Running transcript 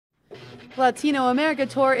Latino America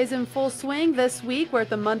Tour is in full swing this week. We're at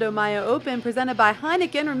the Mundo Maya Open presented by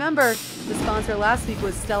Heineken. Remember, the sponsor last week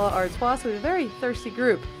was Stella Artois, so a very thirsty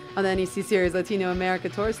group on the NEC Series Latino America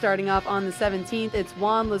Tour. Starting off on the 17th, it's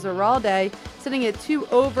Juan Lizarralde, sitting at 2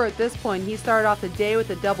 over at this point. He started off the day with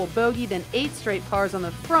a double bogey, then 8 straight pars on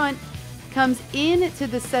the front. Comes into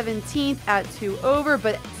the 17th at 2 over,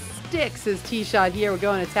 but sticks his tee shot here. We're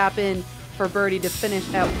going to tap in for birdie to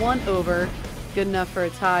finish at 1 over. Good enough for a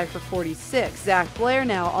tie for 46. Zach Blair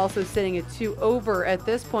now also sitting at 2 over at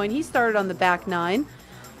this point. He started on the back 9.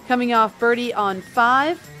 Coming off birdie on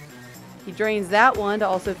 5. He drains that one to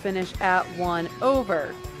also finish at 1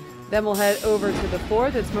 over. Then we'll head over to the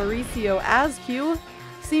 4th. It's Mauricio Azcue,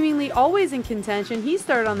 seemingly always in contention. He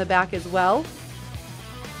started on the back as well.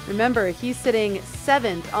 Remember, he's sitting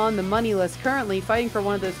 7th on the money list currently, fighting for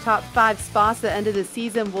one of those top 5 spots at the end of the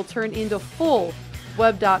season. Will turn into full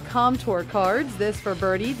Web.com Tour cards. This for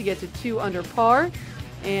birdie to get to 2 under par,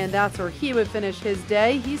 and that's where he would finish his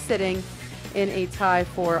day. He's sitting in a tie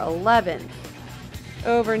for 11th.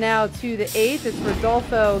 Over now to the 8th, it's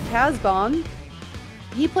Rodolfo Casbon.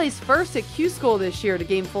 He placed first at Q School this year to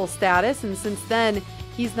gain full status, and since then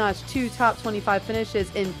he's notched 2 top 25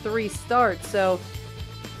 finishes in 3 starts, so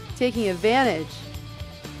taking advantage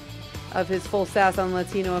of his full status on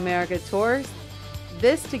Latino America Tour.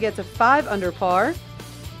 This to get to 5 under par,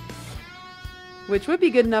 which would be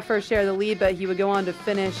good enough for a share of the lead, but he would go on to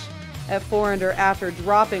finish at 4 under after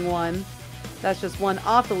dropping one. That's just one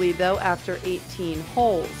off the lead, though, after 18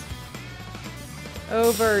 holes.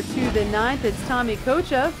 Over to the 9th, it's Tommy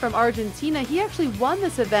Cocha from Argentina. He actually won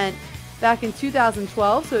this event back in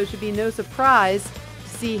 2012, so it should be no surprise to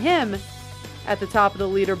see him at the top of the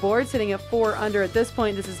leaderboard, sitting at 4 under at this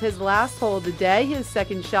point. This is his last hole of the day, his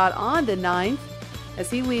second shot on the 9th, as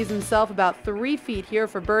he leaves himself about 3 feet here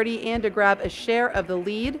for birdie and to grab a share of the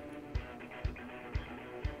lead.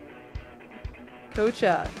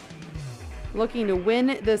 Cocha looking to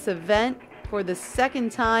win this event for the 2nd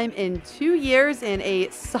time in 2 years, and a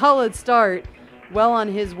solid start, well on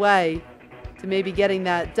his way to maybe getting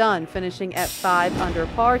that done, finishing at 5 under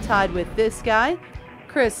par, tied with this guy,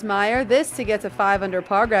 Chris Meyer. This to get to 5 under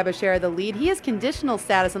par, grab a share of the lead. He has conditional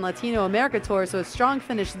status on Latino America Tour, so a strong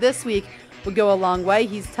finish this week would go a long way.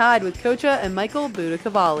 He's tied with Cocha and Michael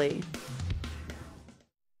Buttacavoli.